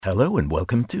Hello and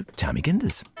welcome to Tammy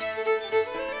Ginders.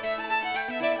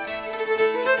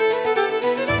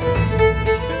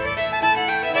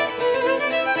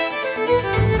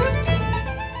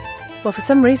 Well, for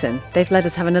some reason, they've let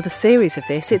us have another series of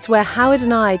this. It's where Howard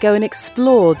and I go and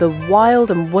explore the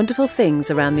wild and wonderful things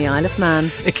around the Isle of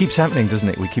Man. It keeps happening, doesn't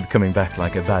it? We keep coming back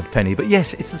like a bad penny. But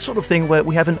yes, it's the sort of thing where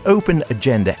we have an open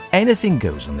agenda. Anything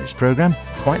goes on this programme,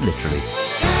 quite literally.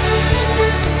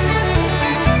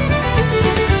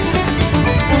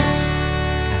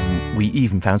 We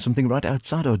even found something right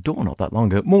outside our door not that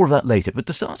long ago. More of that later, but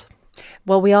to start.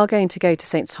 Well, we are going to go to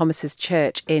St Thomas's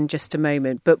Church in just a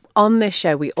moment, but on this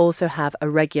show we also have a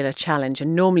regular challenge,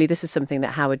 and normally this is something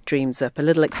that Howard dreams up, a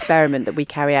little experiment that we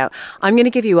carry out. I'm going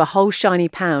to give you a whole shiny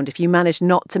pound if you manage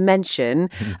not to mention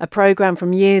a programme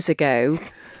from years ago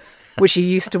which you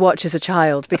used to watch as a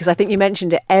child, because I think you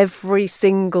mentioned it every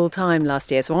single time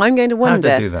last year. So I'm going to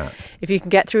wonder if you can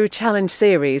get through a challenge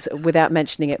series without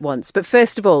mentioning it once. But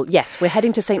first of all, yes, we're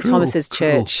heading to St Thomas's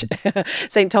Church,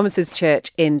 St Thomas's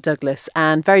Church in Douglas.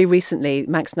 And very recently,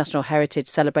 Manx National Heritage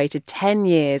celebrated 10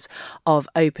 years of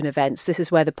open events. This is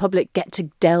where the public get to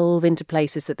delve into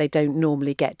places that they don't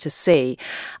normally get to see.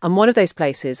 And one of those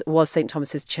places was St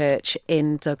Thomas's Church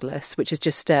in Douglas, which is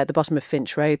just at the bottom of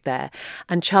Finch Road there.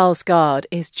 And Charles Gard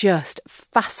is just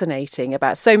fascinating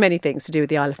about so many things to do with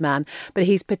the Isle of Man, but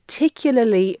he's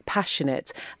particularly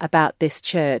passionate about this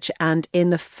church. And in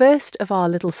the first of our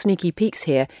little sneaky peeks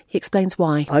here, he explains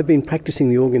why. I've been practicing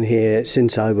the organ here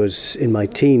since I was in my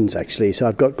teens, actually, so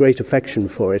I've got great affection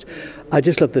for it. I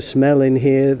just love the smell in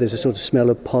here. There's a sort of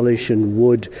smell of polish and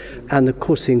wood, and of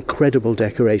course the incredible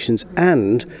decorations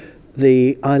and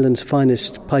the island's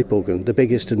finest pipe organ, the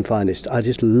biggest and finest. I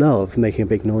just love making a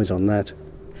big noise on that.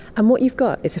 And what you've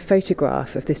got is a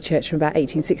photograph of this church from about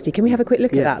 1860. Can we have a quick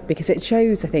look at that? Because it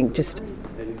shows, I think, just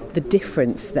the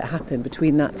difference that happened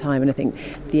between that time and I think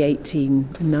the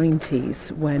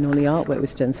 1890s when all the artwork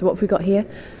was done. So what have we got here?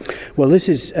 Well, this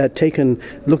is taken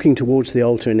looking towards the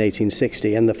altar in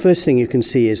 1860. And the first thing you can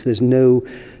see is there's no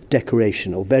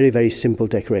decoration, or very, very simple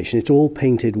decoration. It's all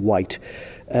painted white.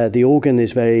 The organ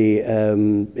is very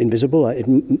invisible. It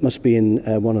must be in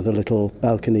one of the little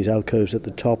balconies, alcoves at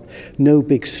the top. No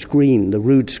big screen, the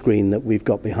rood screen that we've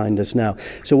got behind us now.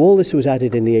 So all this was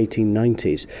added in the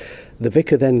 1890s. The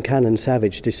vicar then, Canon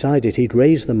Savage, decided he'd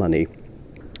raise the money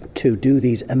to do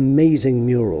these amazing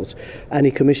murals, and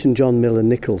he commissioned John Miller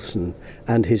Nicholson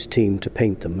and his team to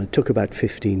paint them. It took about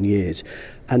 15 years.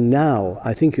 And now,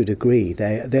 I think you'd agree,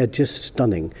 they're just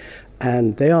stunning.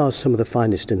 And they are some of the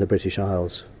finest in the British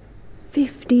Isles.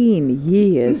 15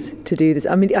 years to do this.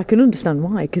 I mean, I can understand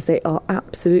why, because they are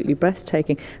absolutely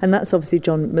breathtaking. And that's obviously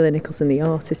John Miller Nicholson, the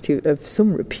artist, who of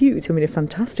some repute. I mean, a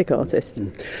fantastic artist.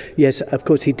 Yes, of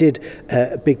course, he did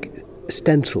big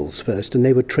stencils first, and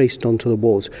they were traced onto the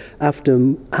walls.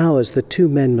 After hours, the two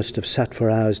men must have sat for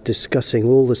hours discussing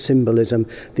all the symbolism,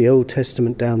 the Old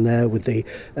Testament down there with the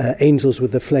angels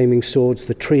with the flaming swords,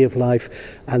 the tree of life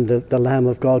and the Lamb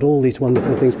of God, all these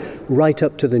wonderful things, right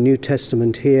up to the New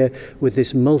Testament here with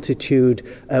this multitude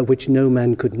which no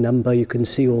man could number. You can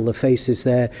see all the faces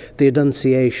there, the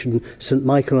Annunciation, St.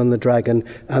 Michael and the dragon,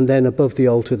 and then above the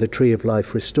altar the tree of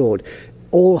life restored.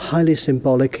 All highly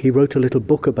symbolic. He wrote a little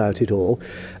book about it all.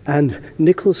 And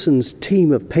Nicholson's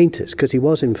team of painters, because he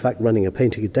was in fact running a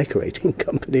painting and decorating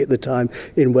company at the time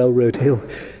in Welroad Hill,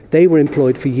 they were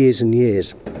employed for years and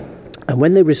years. And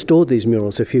when they restored these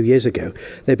murals a few years ago,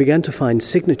 they began to find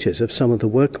signatures of some of the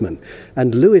workmen.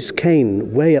 And Lewis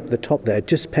Kane, way up the top there,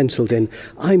 just penciled in,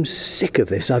 "I'm sick of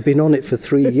this. I've been on it for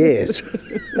 3 years."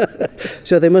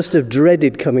 So they must have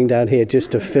dreaded coming down here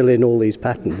just to fill in all these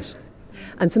patterns.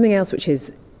 And something else which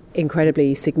is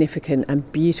incredibly significant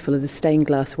and beautiful are the stained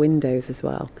glass windows as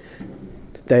well.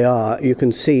 They are. You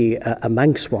can see a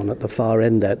Manx one at the far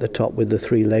end there at the top with the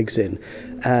 3 legs in.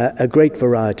 A great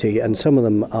variety, and some of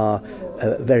them are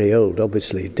very old,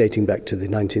 obviously, dating back to the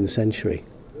 19th century.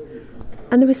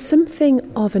 And there was something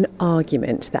of an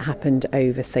argument that happened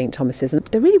over St Thomas's, and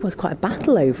there really was quite a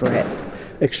battle over it.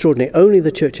 Extraordinary. Only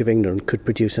the Church of England could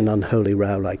produce an unholy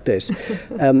row like this.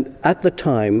 At the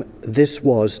time, this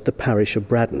was the parish of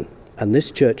Braddon, and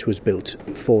this church was built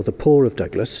for the poor of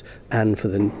Douglas and for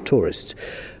the tourists.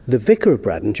 The vicar of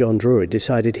Braddon, John Drury,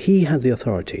 decided he had the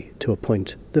authority to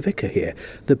appoint the vicar here.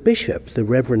 The bishop, the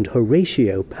Reverend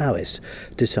Horatio Powys,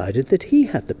 decided that he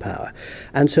had the power.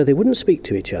 And so they wouldn't speak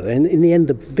to each other. And in the end,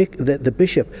 the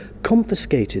bishop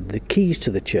confiscated the keys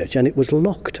to the church, and it was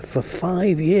locked for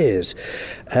 5 years.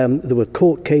 There were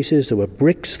court cases, there were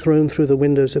bricks thrown through the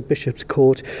windows of Bishop's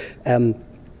Court.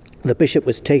 The bishop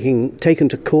was taken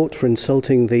to court for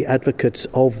insulting the advocates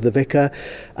of the vicar,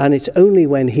 and it's only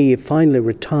when he finally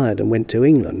retired and went to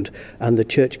England and the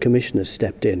church commissioners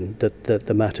stepped in that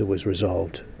the matter was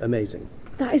resolved. Amazing.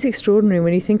 That is extraordinary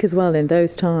when you think as well in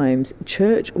those times,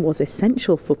 church was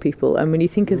essential for people. And when you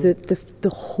think of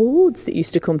the hordes that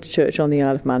used to come to church on the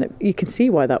Isle of Man, you can see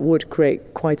why that would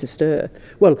create quite a stir.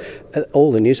 Well,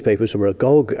 all the newspapers were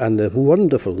agog, and the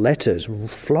wonderful letters,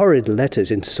 florid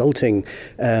letters insulting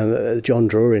John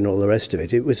Drury and all the rest of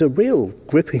it. It was a real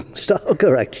gripping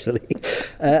saga, actually.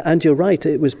 And you're right,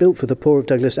 it was built for the poor of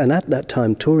Douglas, and at that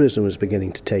time tourism was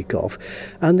beginning to take off.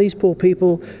 And these poor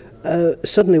people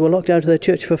suddenly were locked out of their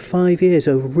church for 5 years,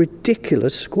 a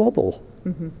ridiculous squabble.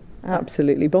 Mm-hmm.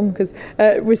 Absolutely bonkers.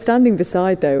 We're standing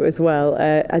beside, though, as well,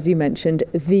 as you mentioned,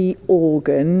 the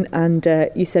organ, and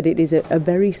you said it is a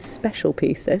very special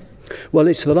piece, this. Well,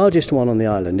 it's the largest one on the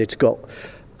island. It's got,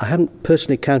 I haven't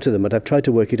personally counted them, but I've tried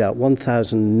to work it out,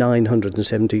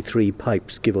 1,973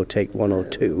 pipes, give or take one or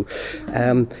two.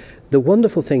 The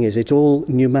wonderful thing is it's all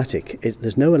pneumatic.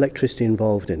 There's no electricity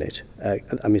involved in it.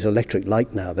 There's electric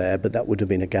light now there, but that would have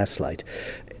been a gas light.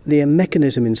 The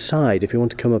mechanism inside, if you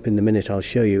want to come up in a minute, I'll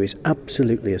show you, is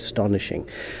absolutely astonishing.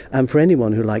 And for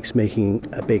anyone who likes making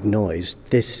a big noise,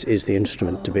 this is the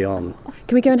instrument to be on.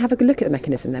 Can we go and have a look at the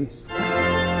mechanism then?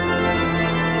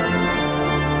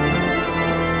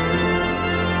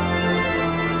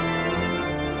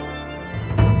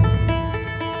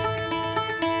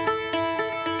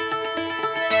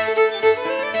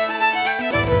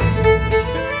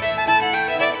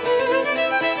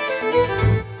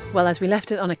 Well, as we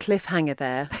left it on a cliffhanger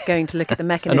there, going to look at the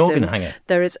mechanism. An organ hanger.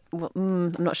 There is,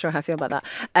 I'm not sure how I feel about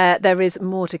that. There is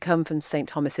more to come from St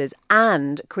Thomas's,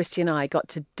 and Christy and I got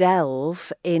to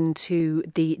delve into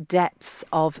the depths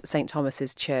of St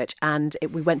Thomas's Church, and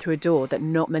we went through a door that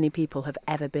not many people have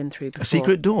ever been through before. A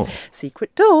secret door?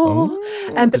 Secret door.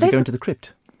 Oh. Does it go into the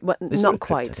crypt? Well, not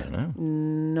quite. Crypt, I don't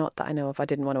know. Not that I know of. I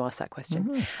didn't want to ask that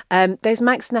question. Those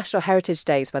Manx National Heritage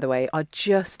Days, by the way, are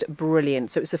just brilliant.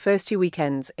 So it's the first 2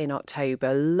 weekends in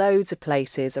October. Loads of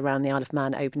places around the Isle of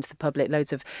Man open to the public.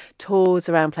 Loads of tours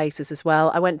around places as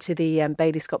well. I went to the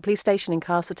Bailey Scott Police Station in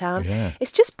Castletown. Yeah.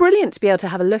 It's just brilliant to be able to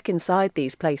have a look inside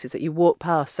these places that you walk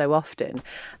past so often.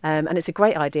 And it's a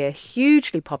great idea.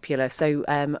 Hugely popular. So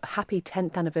happy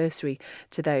 10th anniversary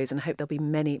to those. And I hope there'll be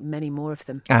many, many more of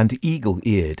them. And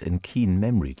eagle-eared and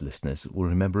keen-memoried listeners will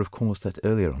remember, of course, that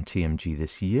earlier on TMG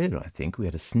this year, I think, we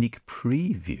had a sneak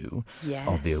preview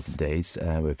of the open days.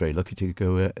 We're very lucky to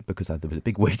go because there was a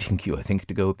big waiting queue, I think,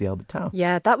 to go up the Albert Tower.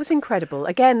 Yeah, that was incredible.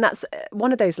 Again, that's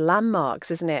one of those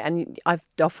landmarks, isn't it? And I've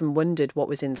often wondered what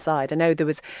was inside. I know there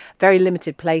was very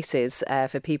limited places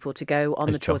for people to go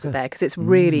on the tours of there, because it's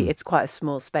really, it's quite a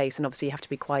small space, and obviously you have to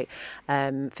be quite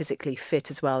physically fit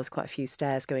as well. There's quite a few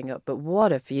stairs going up, but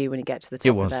what a view when you get to the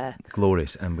top of there. It was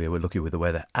glorious, and we were lucky with the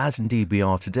weather, as indeed we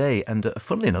are today. And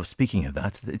funnily enough, speaking of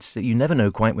that, it's you never know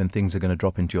quite when things are going to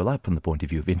drop into your lap from the point of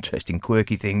view of interesting,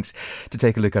 quirky things to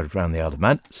take a look at around the Isle of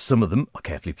Man. Some of them are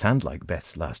carefully planned, like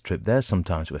Beth's last trip there.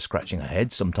 Sometimes we're scratching our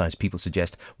heads. Sometimes people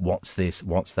suggest, what's this,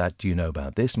 what's that, do you know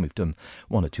about this? And we've done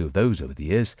one or two of those over the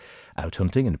years, out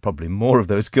hunting, and probably more of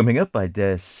those coming up, I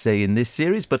dare say, in this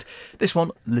series. But this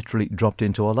one literally dropped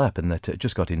into our lap, and that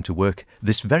just got into work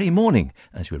this very morning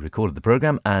as we recorded the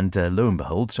programme, and lo and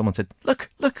behold, someone said, look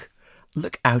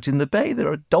out in the bay,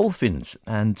 there are dolphins.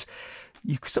 And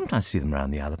you sometimes see them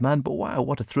around the Isle of Man, but wow,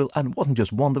 what a thrill. And it wasn't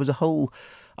just one, there was a whole,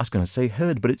 I was going to say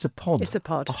herd, but it's a pod. It's a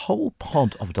pod. A whole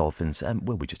pod of dolphins.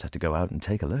 Well, we just had to go out and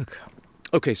take a look.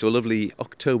 OK, so a lovely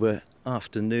October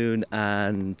afternoon,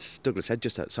 and Douglas Head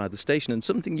just outside the station, and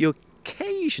something you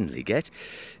occasionally get,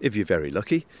 if you're very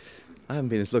lucky. I haven't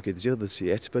been as lucky as the others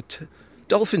yet, but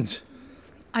dolphins.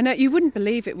 I know, you wouldn't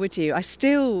believe it, would you? I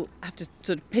still have to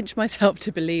sort of pinch myself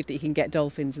to believe that you can get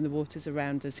dolphins in the waters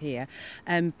around us here.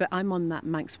 But I'm on that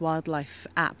Manx Wildlife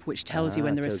app, which tells you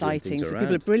when there are sightings. So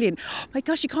people are brilliant. Oh my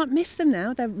gosh, you can't miss them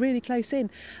now. They're really close in.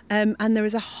 And there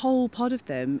is a whole pod of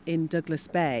them in Douglas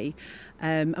Bay.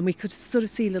 And we could sort of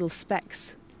see little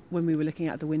specks when we were looking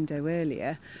out the window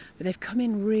earlier. But they've come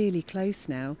in really close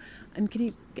now. And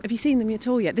have you seen them at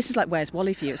all yet? This is like Where's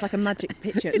Wally for you. It's like a magic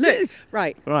picture. Look,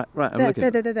 right. Right, I'm there,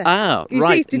 looking. There. Ah, you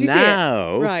right, did you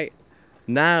now. See it? Right.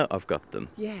 Now I've got them.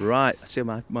 Yes. Right. See,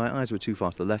 my eyes were too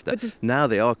far to the left there. Now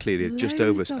they are clearly just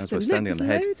over as we're standing on the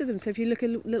head. There's loads of them. So if you look a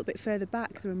little bit further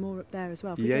back, there are more up there as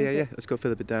well. Yeah. Let's go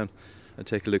further bit down and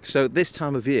take a look. So this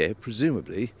time of year,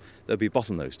 presumably, there'll be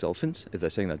bottlenose dolphins, if they're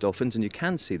saying they're dolphins, and you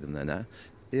can see them there now.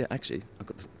 Yeah, actually, I've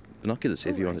got the binoculars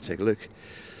here if you want to take a look.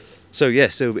 So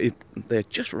they're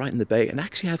just right in the bay and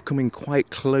actually have come in quite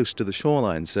close to the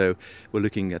shoreline. So we're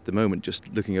looking at the moment, just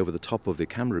looking over the top of the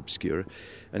camera obscura,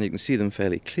 and you can see them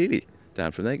fairly clearly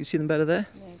down from there. You can see them better there?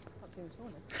 Yeah, can't see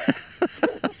them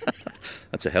at all.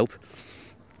 That's a help.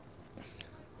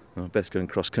 Well, Beth's going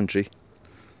cross country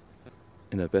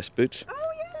in her best boots. Oh,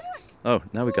 yeah, look. Oh,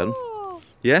 now we got them. Oh,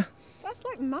 Yeah? that's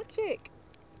like magic.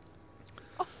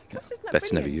 Oh, my gosh, isn't that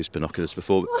Beth's never brilliant? used binoculars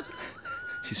before.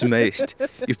 She's amazed.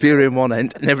 You peer in one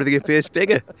end and everything appears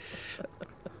bigger.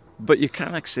 But you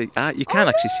can actually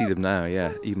see them now,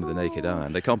 yeah, even with the naked eye.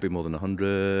 And they can't be more than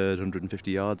 100,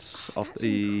 150 yards off That's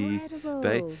the incredible.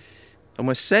 bay. And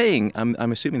we're saying, I'm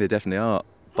assuming they definitely are,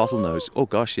 bottlenose. Oh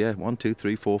gosh, yeah, 1, 2,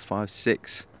 3, 4, 5,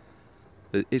 6.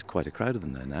 There is quite a crowd of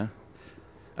them there now.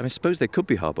 I suppose they could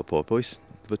be harbour porpoise,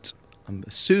 but I'm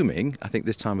assuming, I think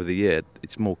this time of the year,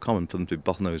 it's more common for them to be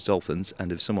bottlenose dolphins,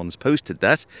 and if someone's posted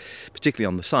that, particularly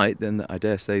on the site, then I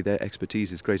dare say their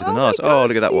expertise is greater than ours. My gosh,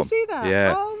 Look at that do you one. see that?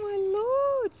 Yeah. Oh my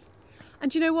lord!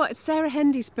 And do you know what? It's Sarah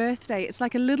Hendy's birthday. It's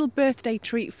like a little birthday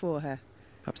treat for her.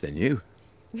 Perhaps they're new.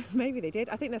 Maybe they did.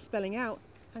 I think they're spelling out.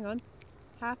 Hang on.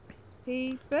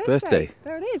 Happy birthday. Birthday.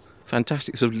 There it is.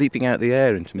 Fantastic, sort of leaping out the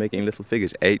air into making little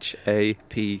figures.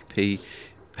 HAPP.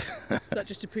 Not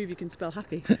just to prove you can spell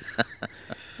happy.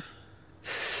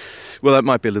 Well, that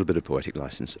might be a little bit of poetic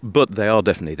license, but they are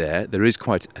definitely there. There is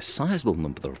quite a sizable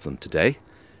number of them today.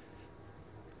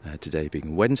 Today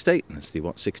being Wednesday, and that's the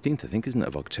 16th, I think, isn't it,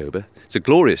 of October. It's a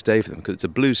glorious day for them because it's a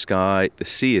blue sky, the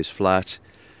sea is flat,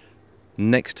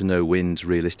 next to no wind,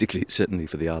 realistically, certainly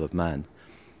for the Isle of Man.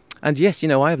 And yes,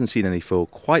 I haven't seen any for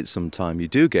quite some time. You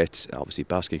do get, obviously,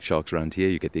 basking sharks around here.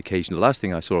 You get the occasion. The last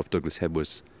thing I saw off Douglas Head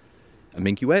was a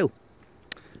minke whale.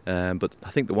 But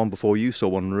I think the one before you saw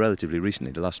one relatively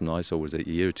recently. The last one I saw was a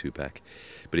year or two back.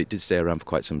 But it did stay around for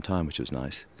quite some time, which was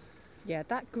nice. Yeah,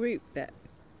 that group that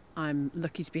I'm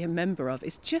lucky to be a member of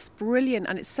is just brilliant,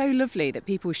 and it's so lovely that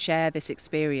people share this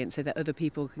experience so that other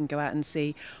people can go out and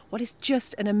see what is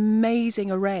just an amazing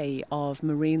array of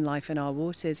marine life in our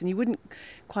waters. And you wouldn't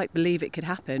quite believe it could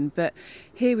happen, but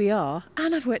here we are,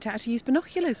 and I've worked out how to use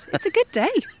binoculars. It's a good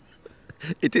day.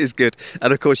 It is good.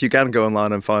 And of course you can go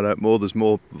online and find out more. There's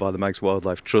more via the Manx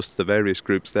Wildlife Trust, the various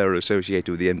groups there are associated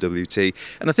with the MWT.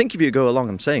 And I think if you go along,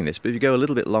 I'm saying this, but if you go a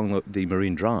little bit along the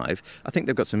Marine Drive, I think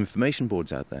they've got some information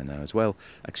boards out there now as well,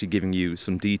 actually giving you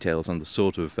some details on the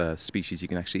sort of species you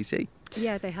can actually see.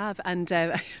 Yeah, they have. And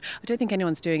I don't think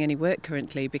anyone's doing any work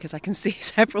currently because I can see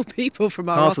several people from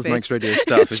our Half office. of Manx Radio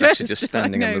staff is actually just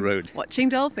standing on the road. Watching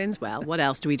dolphins. Well, what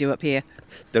else do we do up here?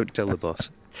 Don't tell the boss.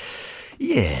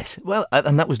 Yes, well,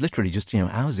 and that was literally just,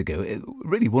 hours ago.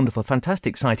 Really wonderful,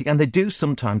 fantastic sighting. And they do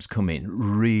sometimes come in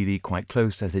really quite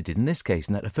close, as they did in this case.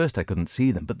 And at first I couldn't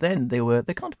see them, but then they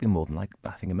can't have been more than, I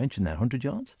think I mentioned there, 100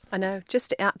 yards. I know,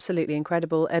 just absolutely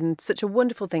incredible and such a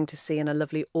wonderful thing to see on a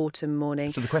lovely autumn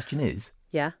morning. So the question is,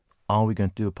 Yeah? are we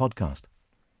going to do a podcast?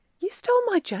 You stole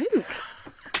my joke.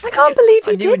 I can't believe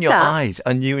you I knew did in your that. eyes.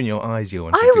 I knew in your eyes you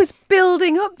wanted I to. was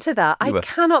building up to that. I cannot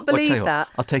Well, I'll tell believe you what, that.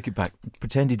 I'll take it back.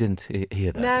 Pretend you didn't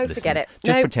hear that. No, listener. forget it.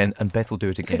 Just No. pretend, and Beth will do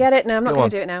it again. Forget it. No, I'm not Go going on.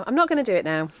 to do it now. I'm not going to do it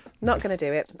now. Not going to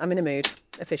do it. I'm in a mood,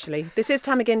 officially. This is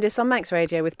Tammy Gindis on Manx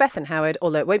Radio with Beth and Howard,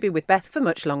 although it won't be with Beth for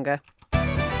much longer.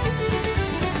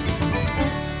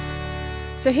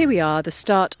 So here we are, the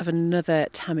start of another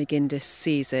Tammy Gindis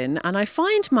season, and I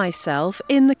find myself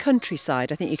in the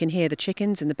countryside. I think you can hear the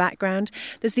chickens in the background.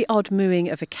 There's the odd mooing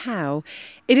of a cow.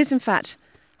 It is, in fact,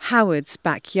 Howard's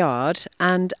backyard,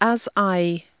 and as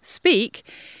I speak,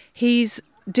 he's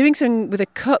doing something with a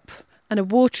cup and a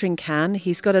watering can.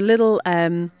 He's got a little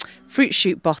fruit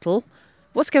shoot bottle.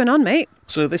 What's going on, mate?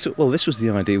 So this was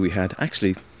the idea we had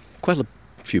actually quite a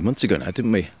few months ago now,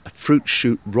 didn't we? A fruit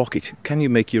shoot rocket. Can you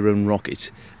make your own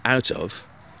rocket out of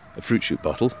a fruit shoot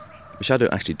bottle, which I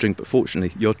don't actually drink, but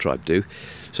fortunately your tribe do.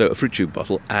 So a fruit shoot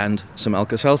bottle and some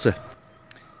Alka-Seltzer.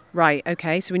 Right,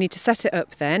 okay, so we need to set it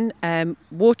up then.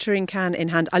 Watering can in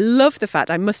hand. I love the fact,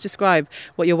 I must describe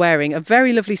what you're wearing, a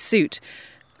very lovely suit.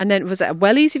 And then, was that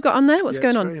wellies you've got on there? What's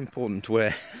going on? It's very important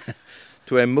to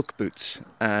wear muck boots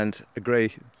and a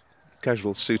grey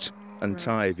casual suit and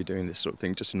tie if you're doing this sort of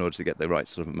thing, just in order to get the right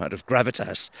sort of amount of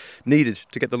gravitas needed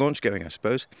to get the launch going, I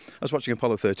suppose. I was watching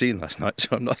Apollo 13 last night,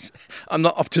 so I'm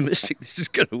not optimistic this is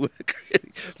going to work,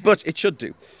 really. But it should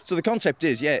do. So the concept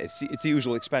is, it's the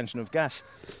usual expansion of gas.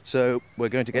 So we're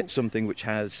going to get something which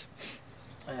has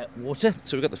water.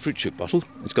 So we've got the fruit shoot bottle.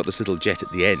 It's got this little jet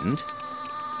at the end.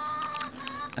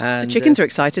 And The chickens are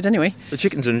excited anyway. the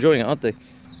chickens are enjoying it, aren't they?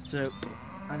 So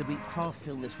either we half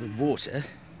fill this with water.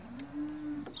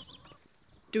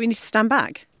 Do we need to stand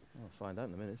back? I'll find out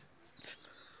in a minute.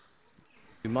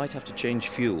 We might have to change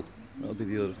fuel. That'll be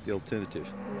the alternative.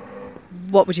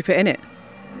 What would you put in it?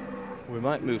 We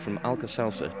might move from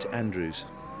Alka-Seltzer to Andrews.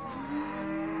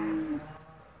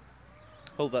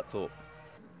 Hold that thought.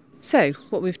 So,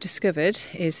 what we've discovered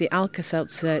is the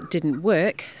Alka-Seltzer didn't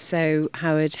work, so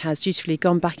Howard has dutifully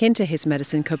gone back into his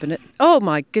medicine cabinet. Oh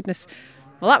my goodness.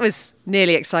 Well, that was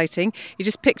nearly exciting. He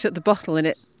just picked up the bottle and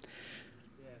it...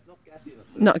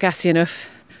 Not gassy enough.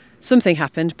 Something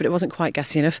happened, but it wasn't quite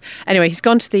gassy enough. Anyway, he's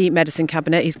gone to the medicine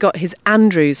cabinet. He's got his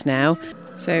Andrews now.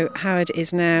 So Howard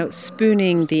is now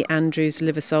spooning the Andrews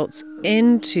liver salts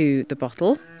into the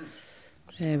bottle.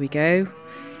 There we go.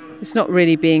 It's not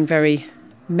really being very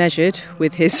measured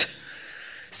with his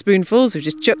spoonfuls. We've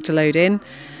just chucked a load in.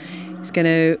 He's going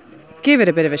to give it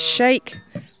a bit of a shake,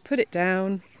 put it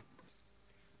down.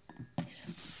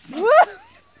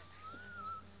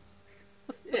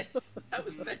 Yes, that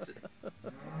was better.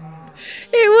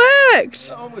 It worked!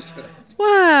 That almost worked.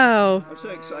 Wow! I'm so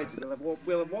excited.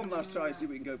 We'll have one last try, see if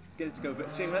we can get it to go.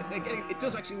 But see, it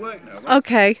does actually work now. Right?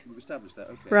 Okay. We've established that.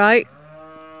 Okay. Right.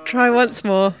 Try once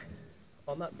more.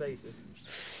 On that basis.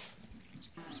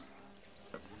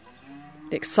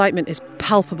 The excitement is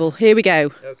palpable. Here we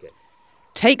go. Okay.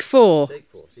 Take 4. Take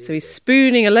 4. So he's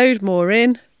spooning a load more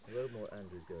in. A load more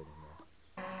Andrews going in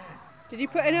there. Did you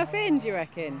put enough in, do you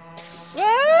reckon?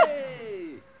 Whoa!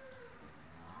 Hey!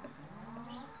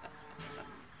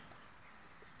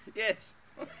 Yes.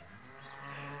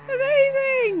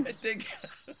 Amazing! It did.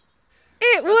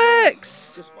 It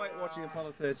works! Despite watching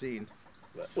Apollo 13.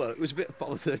 Well, it was a bit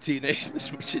Apollo 13-ish,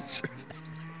 which it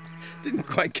didn't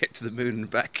quite get to the moon and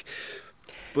back.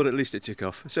 But at least it took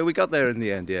off. So we got there in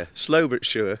the end, yeah. Slow but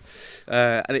sure.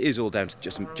 And it is all down to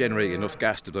just generating enough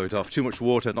gas to blow it off. Too much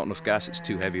water, not enough gas, it's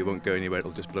too heavy, it won't go anywhere,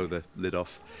 it'll just blow the lid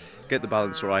off. Get the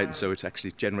balance right, and so it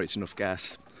actually generates enough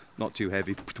gas, not too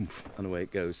heavy, and away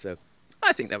it goes. So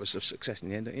I think that was a success in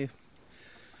the end, don't you?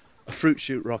 A fruit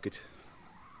shoot rocket.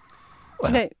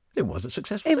 Well, You know, it was a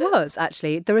success. it was,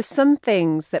 actually. There are some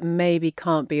things that maybe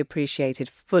can't be appreciated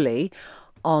fully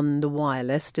on the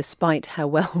wireless, despite how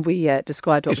well we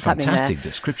described what It's was happening fantastic there.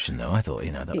 description, though. I thought,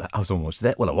 that I was almost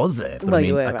there. Well, I was there, but Well, I mean,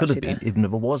 you were I could have actually been, there. even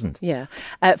if I wasn't. Yeah.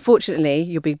 Fortunately,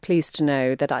 you'll be pleased to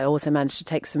know that I also managed to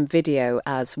take some video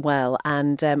as well.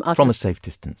 And after From a safe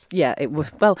distance. Yeah, it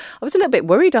was. Well, I was a little bit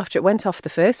worried after it went off the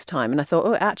first time, and I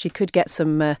thought, it actually could get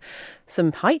some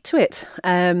height to it.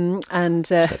 Said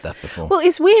that before. Well,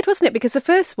 it's weird, wasn't it? Because the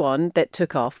first one that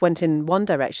took off went in one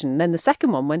direction, and then the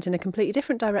second one went in a completely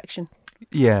different direction.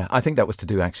 Yeah, I think that was to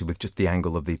do actually with just the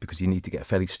angle of because you need to get a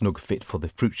fairly snug fit for the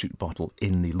fruit shoot bottle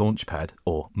in the launch pad,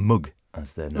 or mug,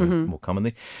 as they're known more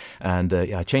commonly. And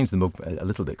I changed the mug a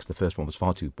little bit because the first one was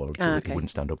far too bored, so it wouldn't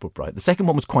stand up upright. The second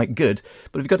one was quite good,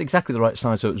 but if you got exactly the right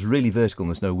size, so it was really vertical and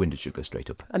there's no wind, it should go straight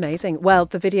up. Amazing. Well,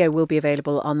 the video will be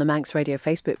available on the Manx Radio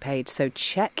Facebook page, so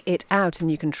check it out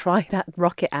and you can try that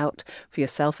rocket out for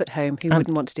yourself at home. Who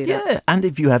wouldn't want to do that? Yeah, and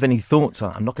if you have any thoughts,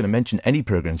 I'm not going to mention any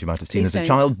programmes you might have seen Please as a don't.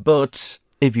 child, but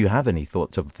if you have any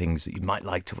thoughts of things that you might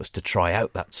like to us to try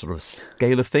out, that sort of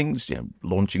scale of things,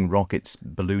 launching rockets,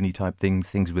 balloony type things,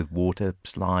 things with water,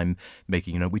 slime,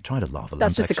 making, we tried a lava lamp.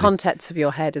 That's just the contents of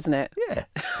your head, isn't it? Yeah.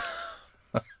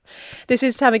 This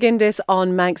is Tammy Gindis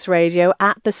on Manx Radio.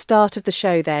 At the start of the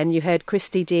show then, you heard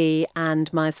Christy D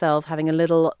and myself having a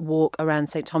little walk around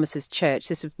St Thomas's Church.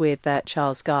 This was with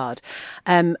Charles Gard.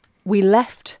 We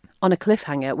left on a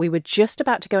cliffhanger. We were just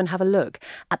about to go and have a look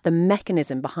at the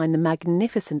mechanism behind the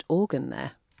magnificent organ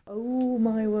there. Oh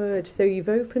my word. So you've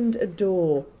opened a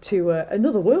door to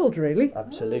another world, really.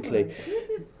 Absolutely.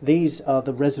 These are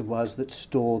the reservoirs that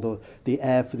store the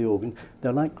air for the organ.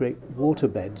 They're like great water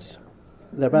beds.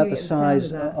 They're about the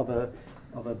size of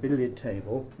a billiard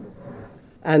table.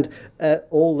 And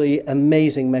all the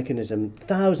amazing mechanism,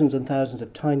 thousands and thousands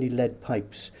of tiny lead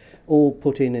pipes, all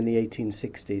put in the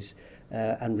 1860s.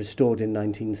 And restored in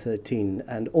 1913,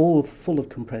 and all full of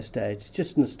compressed air. It's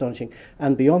just astonishing.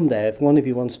 And beyond there, if one of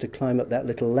you wants to climb up that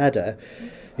little ladder,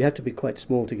 you have to be quite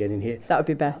small to get in here. That would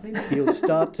be Beth. You'll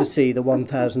start to see the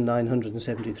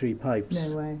 1,973 pipes.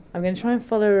 No way. I'm going to try and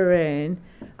follow her in.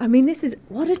 I mean,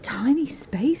 what a tiny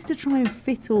space to try and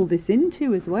fit all this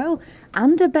into as well.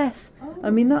 And a Beth.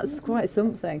 I mean, that's quite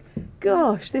something.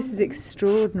 Gosh, this is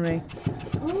extraordinary.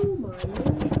 Oh my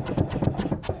Lord.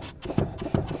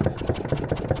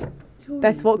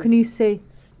 Beth, what can you see?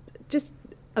 Just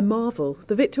a marvel.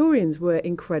 The Victorians were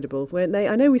incredible, weren't they?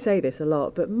 I know we say this a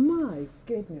lot, but my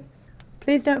goodness.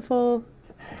 Please don't fall.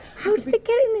 How did they get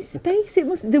in this space?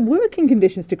 The working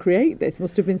conditions to create this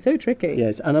must have been so tricky.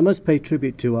 Yes, and I must pay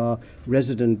tribute to our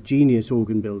resident genius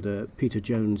organ builder, Peter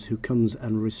Jones, who comes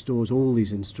and restores all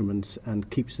these instruments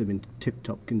and keeps them in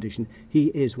tip-top condition. He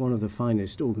is one of the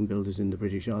finest organ builders in the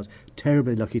British Isles.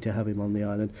 Terribly lucky to have him on the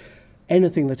island.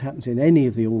 Anything that happens in any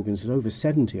of the organs, there's over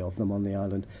 70 of them on the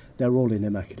island, they're all in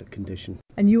immaculate condition.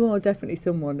 And you are definitely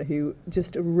someone who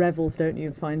just revels, don't you,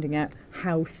 in finding out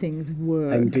how things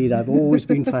work. Indeed, I've always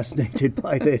been fascinated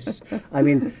by this. I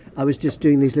mean, I was just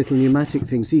doing these little pneumatic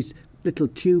things, these little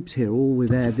tubes here, all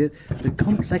with air, the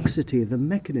complexity of the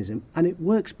mechanism, and it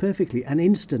works perfectly and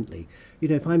instantly. You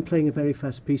know, if I'm playing a very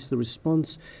fast piece, the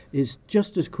response is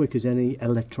just as quick as any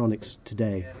electronics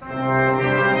today.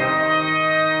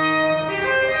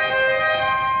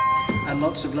 And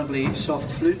lots of lovely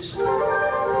soft flutes.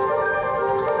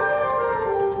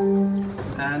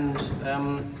 And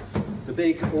the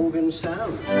big organ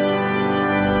sound.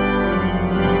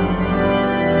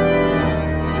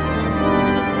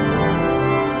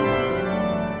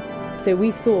 So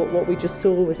we thought what we just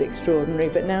saw was extraordinary,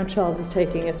 but now Charles is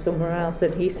taking us somewhere else,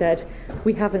 and he said,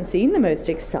 we haven't seen the most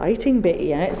exciting bit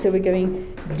yet, so we're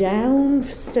going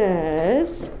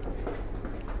downstairs,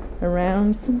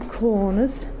 around some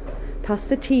corners, past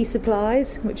the tea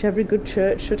supplies, which every good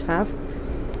church should have.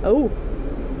 Oh,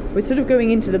 we're sort of going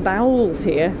into the bowels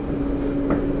here.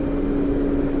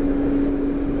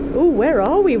 Oh, where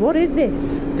are we? What is this?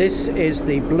 This is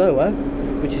the blower,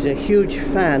 which is a huge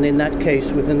fan in that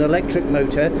case with an electric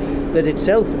motor that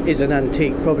itself is an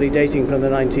antique, probably dating from the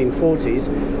 1940s,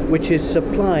 which is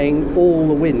supplying all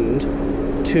the wind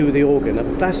to the organ, a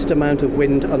vast amount of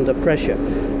wind under pressure.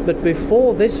 But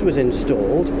before this was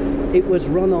installed, it was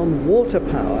run on water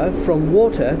power from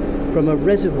water from a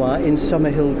reservoir in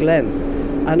Summerhill Glen.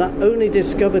 And I only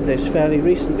discovered this fairly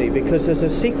recently because there's a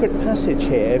secret passage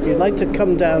here. If you'd like to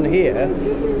come down here,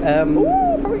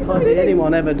 hardly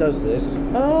anyone ever does this.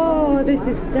 Oh, this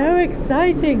is so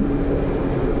exciting.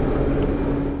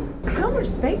 How much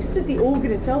space does the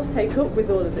organ itself take up with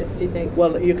all of this, do you think?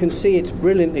 Well, you can see it's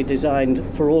brilliantly designed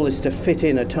for all this to fit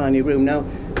in a tiny room. Now,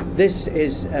 this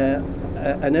is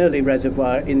an early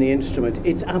reservoir in the instrument.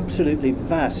 It's absolutely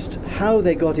vast. How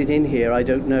they got it in here, I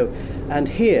don't know. And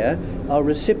here are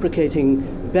reciprocating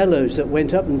bellows that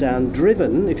went up and down,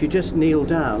 driven, if you just kneel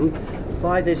down,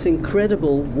 by this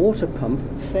incredible water pump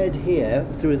fed here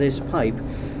through this pipe.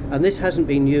 And this hasn't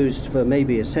been used for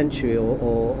maybe a century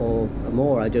or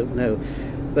more, I don't know.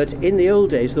 But in the old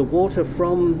days, the water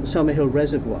from Summerhill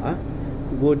Reservoir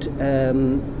would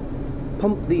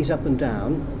pump these up and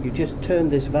down. You just turn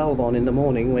this valve on in the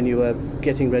morning when you were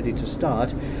getting ready to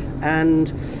start,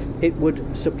 and it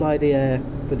would supply the air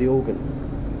for the organ.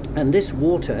 And this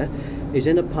water is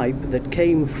in a pipe that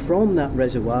came from that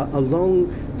reservoir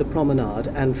along the promenade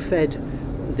and fed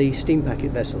the steam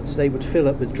packet vessels. They would fill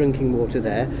up with drinking water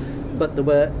there, but there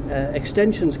were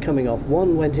extensions coming off.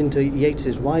 One went into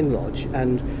Yates's Wine Lodge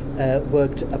and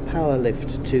worked a power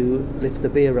lift to lift the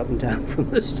beer up and down from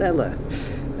the cellar.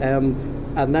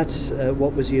 And that's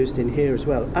what was used in here as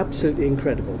well. Absolutely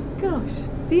incredible. Gosh,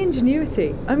 the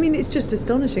ingenuity. I mean, it's just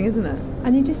astonishing, isn't it?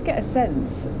 And you just get a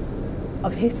sense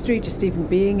of history just even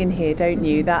being in here, don't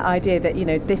you? That idea that, you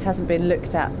know, this hasn't been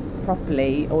looked at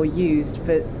properly or used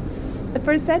for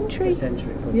a century. A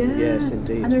century, probably. Yeah. Yes,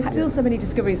 indeed. And there are still so many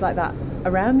discoveries like that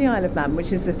around the Isle of Man,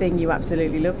 which is the thing you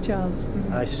absolutely love, Charles.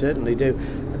 I certainly do.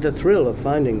 The thrill of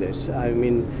finding this, I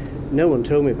mean, no one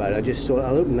told me about it. I just thought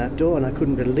I'll open that door, and I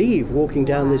couldn't believe walking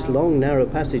down this long, narrow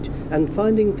passage and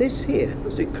finding this here. It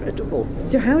was incredible.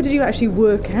 So how did you actually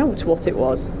work out what it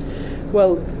was?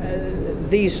 Well,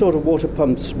 these sort of water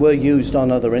pumps were used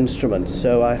on other instruments,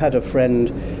 so I had a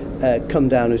friend come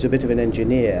down who's a bit of an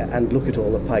engineer and look at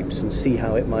all the pipes and see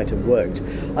how it might have worked.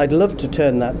 I'd love to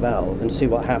turn that valve and see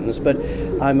what happens, but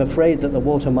I'm afraid that the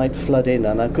water might flood in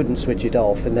and I couldn't switch it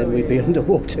off, and then we'd be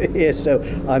underwater here, so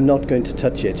I'm not going to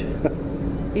touch it.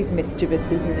 He's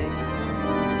mischievous, isn't he?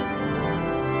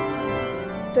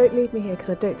 Don't leave me here, because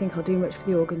I don't think I'll do much for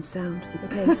the organ sound,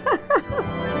 okay?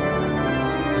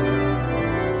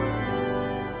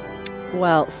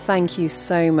 Well, thank you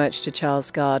so much to Charles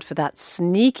Gard for that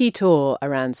sneaky tour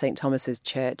around St Thomas's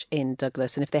Church in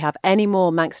Douglas. And if they have any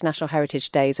more Manx National Heritage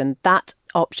Days and that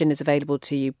option is available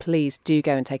to you, please do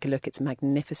go and take a look. It's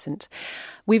magnificent.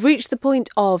 We've reached the point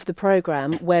of the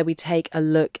programme where we take a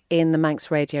look in the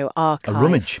Manx Radio archive. A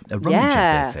rummage, as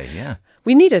they say, yeah.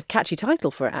 We need a catchy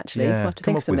title for it, actually. Yeah, we'll have to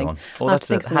think of something.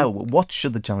 What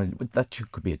should the challenge, that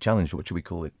could be a challenge, what should we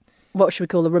call it? what should we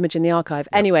call a rummage in the archive?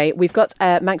 Anyway, we've got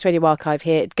Manx Radio Archive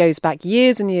here. It goes back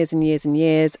years and years and years and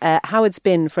years. Howard's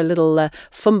been for a little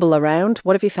fumble around.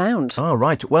 What have you found? Oh,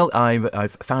 right. Well,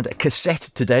 I've found a cassette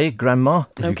today, Grandma,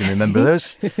 if you can remember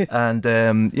those. And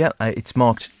it's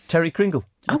marked Terry Kringle.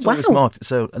 That's what it's marked.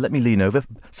 So let me lean over.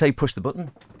 Say push the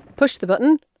button. Push the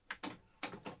button.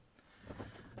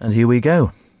 And here we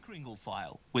go. Kringle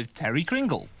File with Terry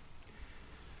Kringle.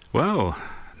 Well,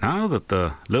 now that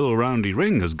the little roundy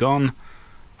ring has gone,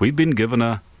 we've been given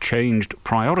a changed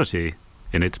priority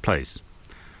in its place.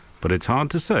 But it's hard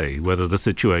to say whether the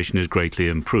situation is greatly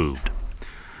improved.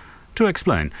 To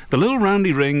explain, the little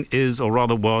roundy ring is, or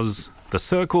rather was, the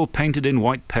circle painted in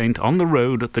white paint on the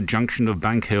road at the junction of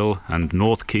Bank Hill and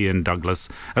North Quay in Douglas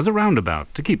as a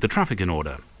roundabout to keep the traffic in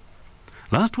order.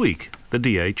 Last week, the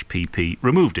DHPP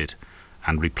removed it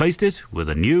and replaced it with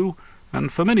a new, and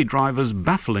for many drivers,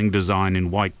 baffling design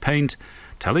in white paint,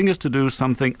 telling us to do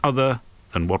something other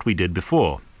than what we did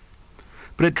before.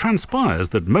 But it transpires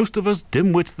that most of us,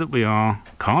 dimwits that we are,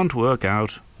 can't work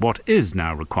out what is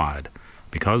now required,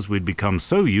 because we'd become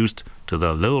so used to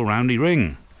the little roundy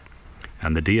ring.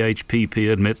 And the DHPP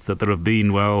admits that there have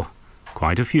been, well,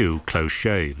 quite a few close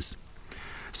shaves.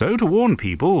 So to warn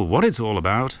people what it's all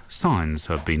about, signs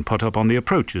have been put up on the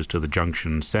approaches to the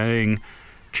junction saying,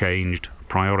 changed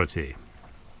priority.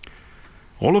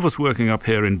 All of us working up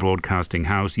here in Broadcasting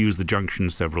House use the junction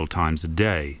several times a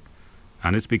day,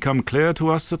 and it's become clear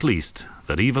to us at least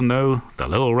that even though the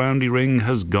little roundy ring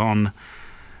has gone,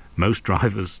 most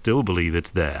drivers still believe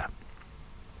it's there.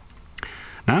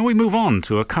 Now we move on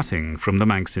to a cutting from the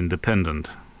Manx Independent,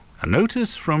 a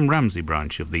notice from Ramsey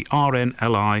branch of the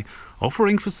RNLI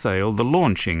offering for sale the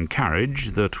launching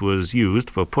carriage that was used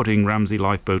for putting Ramsey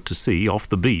Lifeboat to sea off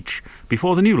the beach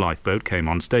before the new lifeboat came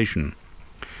on station.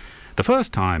 The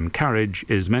first time carriage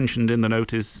is mentioned in the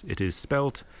notice, it is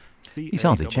spelt C-A-R-R. He's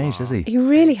hardly changed, has he? He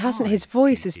really hasn't. His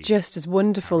voice is just as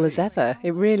wonderful as ever.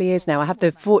 It really is now. I have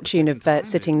the fortune of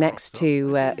sitting next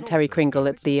to Terry Kringle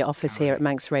at the office here at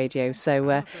Manx Radio.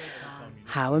 So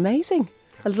how amazing.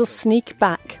 A little sneak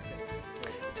back.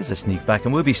 It is a sneak back,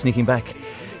 and we'll be sneaking back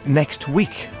next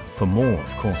week for more,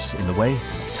 of course, in the way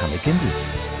of Tammy Ginders.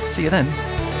 See you then.